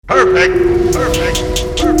Perfect. Perfect.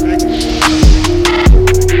 Perfect.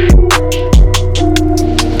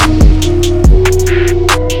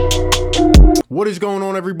 What is going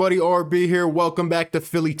on, everybody? RB here. Welcome back to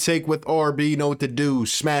Philly Take with RB. You know what to do.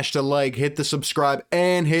 Smash the like, hit the subscribe,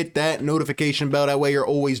 and hit that notification bell. That way you're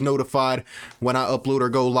always notified when I upload or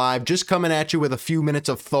go live. Just coming at you with a few minutes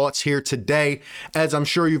of thoughts here today. As I'm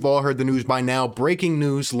sure you've all heard the news by now, breaking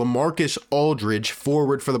news, LaMarcus Aldridge,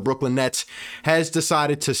 forward for the Brooklyn Nets, has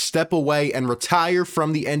decided to step away and retire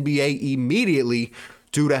from the NBA immediately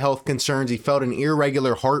due to health concerns. He felt an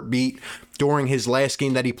irregular heartbeat during his last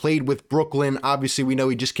game that he played with Brooklyn. Obviously, we know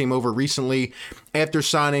he just came over recently after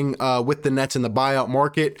signing with the Nets in the buyout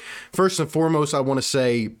market. First and foremost, I want to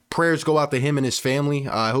say prayers go out to him and his family.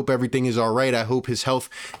 I hope everything is all right. I hope his health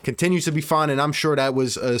continues to be fine, and I'm sure that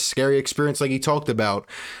was a scary experience like he talked about.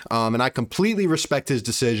 And I completely respect his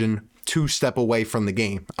decision to step away from the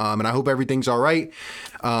game. And I hope everything's all right.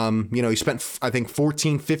 He spent, I think,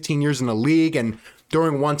 14, 15 years in the league, and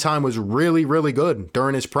during one time was really, really good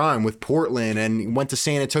during his prime with Portland, and went to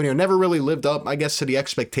San Antonio. Never really lived up, I guess, to the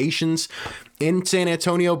expectations in San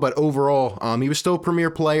Antonio, but overall, he was still a premier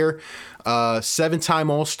player, 7-time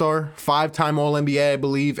All-Star, 5-time All-NBA, I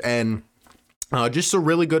believe, and just a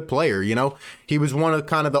really good player. You know, he was one of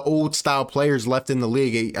kind of the old style players left in the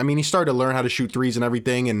league. I mean, he started to learn how to shoot threes and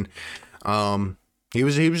everything, and he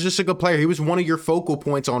was just a good player. He was one of your focal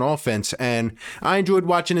points on offense, and I enjoyed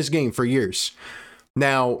watching his game for years.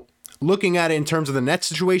 Now, looking at it in terms of the Nets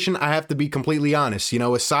situation, I have to be completely honest. You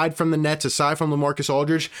know, aside from the Nets, aside from LaMarcus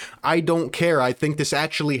Aldridge, I don't care. I think this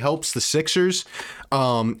actually helps the Sixers.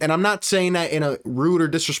 And I'm not saying that in a rude or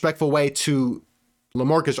disrespectful way to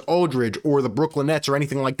LaMarcus Aldridge or the Brooklyn Nets or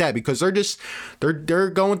anything like that, because they're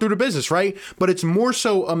going through the business, right? But it's more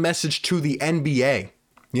so a message to the NBA.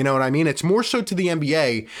 You know what I mean? It's more so to the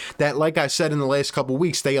NBA that, like I said in the last couple of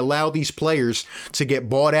weeks, they allow these players to get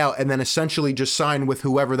bought out and then essentially just sign with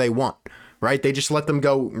whoever they want, right? They just let them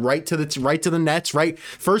go right to the Nets, right?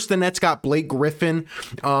 First, the Nets got Blake Griffin.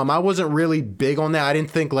 I wasn't really big on that. I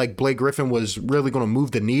didn't think like Blake Griffin was really going to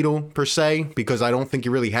move the needle per se, because I don't think he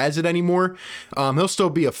really has it anymore. He'll still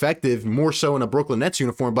be effective, more so in a Brooklyn Nets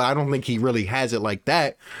uniform, but I don't think he really has it like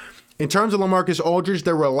that. In terms of LaMarcus Aldridge,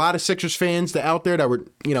 there were a lot of Sixers fans out there that were,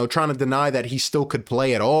 trying to deny that he still could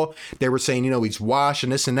play at all. They were saying, he's washed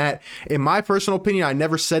and this and that. In my personal opinion, I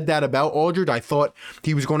never said that about Aldridge. I thought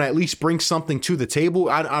he was going to at least bring something to the table.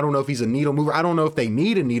 I don't know if he's a needle mover. I don't know if they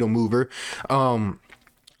need a needle mover.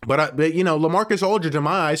 But LaMarcus Aldridge, in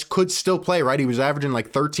my eyes, could still play, right? He was averaging like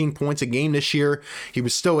 13 points a game this year. He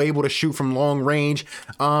was still able to shoot from long range.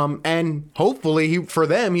 And hopefully, he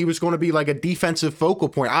was going to be like a defensive focal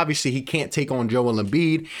point. Obviously, he can't take on Joel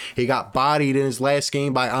Embiid. He got bodied in his last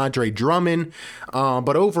game by Andre Drummond.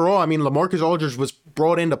 But overall, I mean, LaMarcus Aldridge was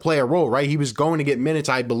brought in to play a role, right? He was going to get minutes.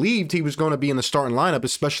 I believed he was going to be in the starting lineup,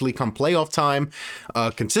 especially come playoff time,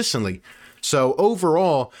 consistently. So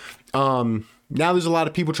overall, now there's a lot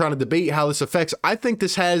of people trying to debate how this affects. I think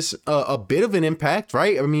this has a bit of an impact,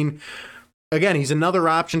 right? I mean, again, he's another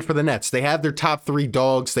option for the Nets. They have their top 3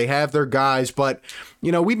 dogs. They have their guys. But,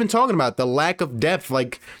 we've been talking about the lack of depth.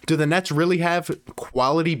 Like, do the Nets really have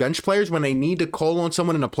quality bench players when they need to call on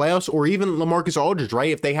someone in the playoffs? Or even LaMarcus Aldridge, right?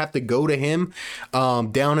 If they have to go to him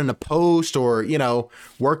down in the post or,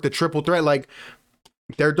 work the triple threat. Like,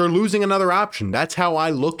 they're losing another option. That's how I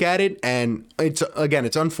look at it. And it's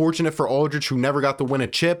unfortunate for Aldridge, who never got to win a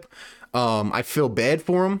chip. I feel bad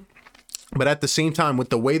for him. But at the same time, with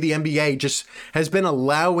the way the NBA just has been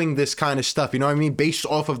allowing this kind of stuff, based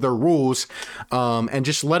off of their rules, and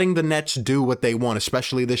just letting the Nets do what they want,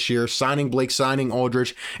 especially this year, signing Blake, signing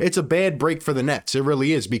Aldridge, it's a bad break for the Nets. It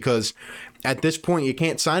really is, because at this point, you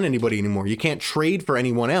can't sign anybody anymore. You can't trade for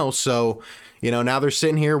anyone else. So, now they're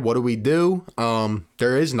sitting here. What do we do?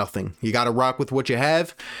 There is nothing. You got to rock with what you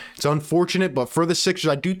have. It's unfortunate, but for the Sixers,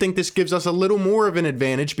 I do think this gives us a little more of an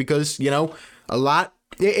advantage because,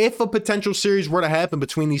 if a potential series were to happen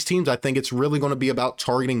between these teams, I think it's really going to be about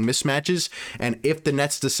targeting mismatches. And if the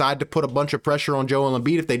Nets decide to put a bunch of pressure on Joel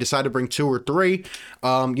Embiid, if they decide to bring 2 or 3,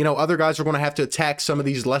 other guys are going to have to attack some of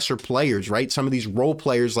these lesser players, right? Some of these role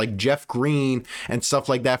players like Jeff Green and stuff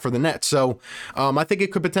like that for the Nets. So I think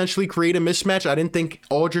it could potentially create a mismatch. I didn't think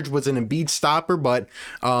Aldridge was an Embiid stopper, but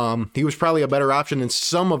he was probably a better option than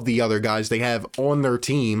some of the other guys they have on their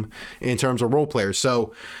team in terms of role players.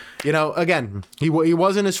 So, again, he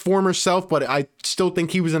wasn't his former self, but I still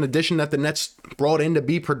think he was an addition that the Nets brought in to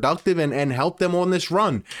be productive and help them on this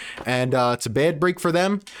run. And it's a bad break for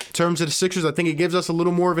them. In terms of the Sixers, I think it gives us a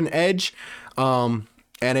little more of an edge. And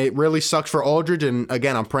it really sucks for Aldridge. And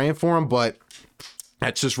again, I'm praying for him, but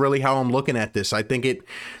That's just really how I'm looking at this. I think it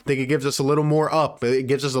gives us a little more up. It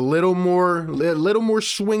gives us a little more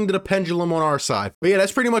swing to the pendulum on our side. But yeah,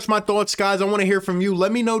 that's pretty much my thoughts, guys. I want to hear from you.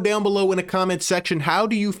 Let me know down below in the comment section, how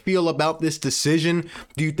do you feel about this decision?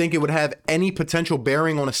 Do you think it would have any potential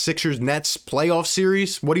bearing on a Sixers-Nets playoff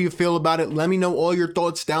series? What do you feel about it? Let me know all your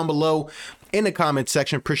thoughts down below in the comment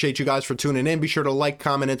section. Appreciate you guys for tuning in. Be sure to like,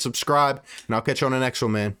 comment, and subscribe, and I'll catch you on the next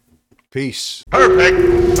one, man. Peace. Perfect.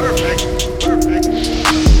 Perfect. Perfect.